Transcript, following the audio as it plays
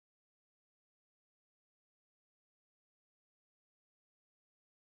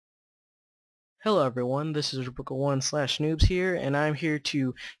Hello everyone, this is Rebecca1/Noobs here, and I'm here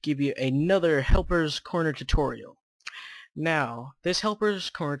to give you another Helper's Corner tutorial. Now, this Helper's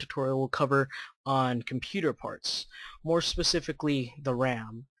Corner tutorial will cover on computer parts, more specifically the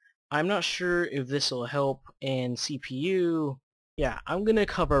RAM. I'm not sure if this will help in CPU. Yeah, I'm going to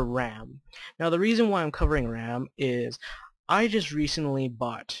cover RAM. Now the reason why I'm covering RAM is I just recently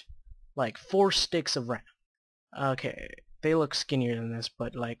bought like 4 sticks of RAM. Okay, they look skinnier than this,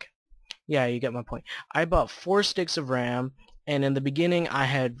 but like yeah, you get my point. I bought 4 sticks of RAM, and in the beginning I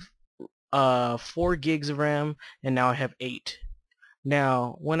had 4 gigs of RAM, and now I have 8.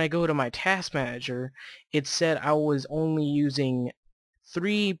 Now, when I go to my task manager, it said I was only using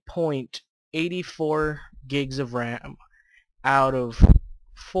 3.84 gigs of RAM out of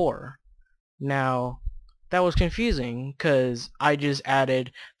 4. Now, that was confusing because I just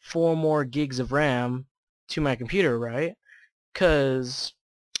added 4 more gigs of RAM to my computer, right? Because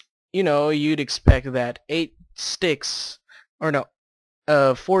you'd expect that 8 sticks, or no,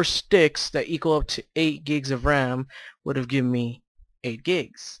 4 sticks that equal up to 8 gigs of RAM would have given me 8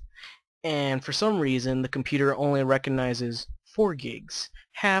 gigs. And for some reason, the computer only recognizes 4 gigs,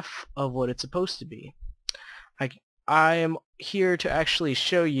 half of what it's supposed to be. I am here to actually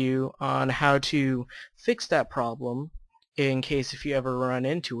show you on how to fix that problem in case if you ever run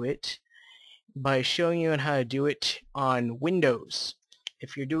into it, by showing you on how to do it on Windows.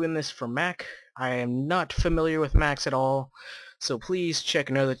 If you're doing this for Mac, I am not familiar with Macs at all, so please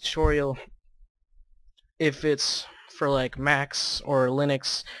check another tutorial. If it's for like Macs or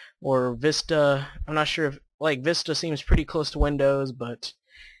Linux or Vista, I'm not sure if, like, Vista seems pretty close to Windows, but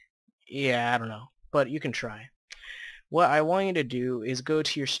yeah, I don't know. But you can try. What I want you to do is go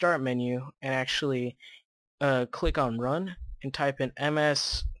to your start menu and actually click on Run and type in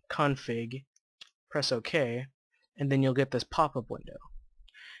msconfig, press OK, and then you'll get this pop-up window.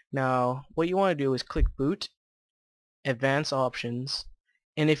 Now, what you want to do is click Boot, Advanced Options,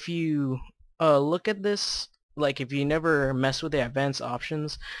 and if you look at this, like if you never mess with the Advanced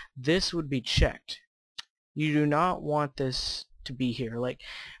Options, this would be checked. You do not want this to be here. Like,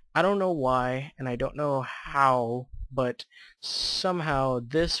 I don't know why, and I don't know how, but somehow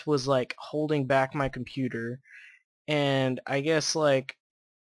this was like holding back my computer, and I guess like,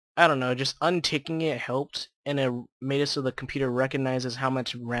 I don't know, just unticking it helped, and it made it so the computer recognizes how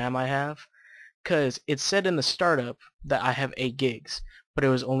much RAM I have. Because it said in the startup that I have 8 gigs, but it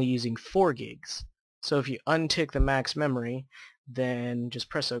was only using 4 gigs. So if you untick the max memory, then just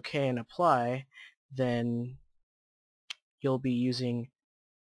press OK and apply, then you'll be using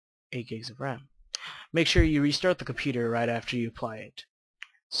 8 gigs of RAM. Make sure you restart the computer right after you apply it.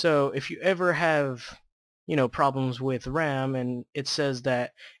 So if you ever have problems with RAM and it says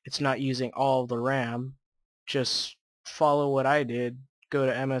that it's not using all the RAM, just follow what I did. Go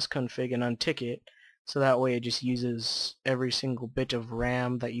to msconfig and untick it, so that way it just uses every single bit of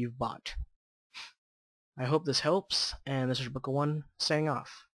RAM that you've bought. I hope this helps, and this is Rebecca1 saying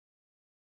off.